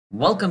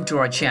Welcome to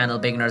our channel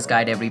Beginner's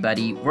Guide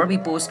everybody, where we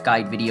post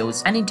guide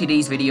videos, and in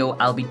today's video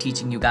I'll be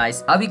teaching you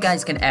guys how you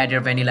guys can add your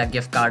vanilla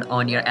gift card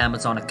on your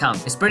Amazon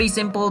account. It's pretty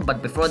simple,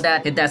 but before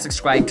that hit that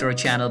subscribe to our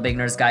channel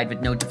Beginner's Guide with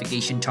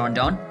notification turned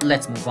on.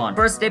 Let's move on.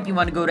 First step, you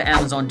want to go to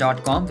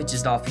amazon.com, which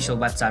is the official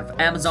website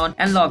for Amazon,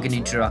 and log in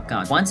into your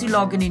account. Once you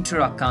log in into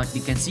your account, you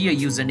can see your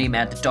username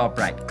at the top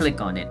right. Click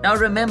on it. Now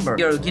remember,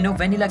 your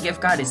vanilla gift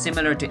card is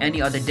similar to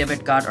any other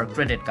debit card or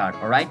credit card,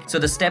 alright? So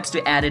the steps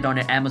to add it on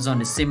your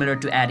Amazon is similar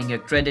to adding your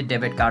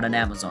debit card on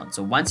Amazon.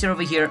 So once you're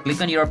over here,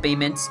 click on your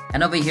payments,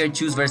 and over here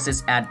choose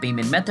versus add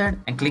payment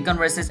method, and click on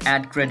versus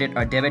add credit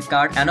or debit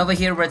card, and over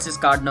here versus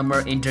card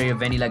number, enter your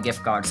vanilla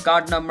gift card's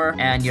card number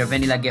and your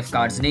vanilla gift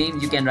card's name.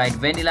 You can write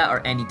vanilla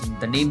or anything,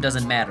 the name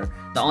doesn't matter.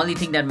 The only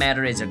thing that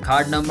matters is your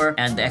card number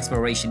and the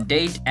expiration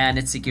date and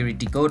its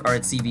security code or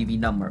its CVV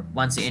number.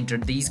 Once you enter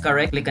these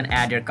correct, click on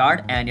add your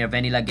card, and your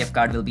vanilla gift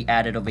card will be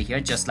added over here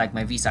just like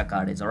my Visa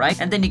card is, alright?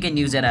 And then you can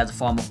use it as a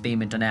form of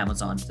payment on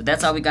Amazon. So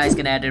that's how you guys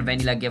can add your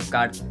vanilla gift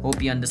card.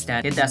 Hope you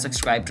understand. Hit that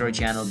subscribe to our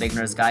channel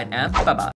Beginner's Guide, and bye bye.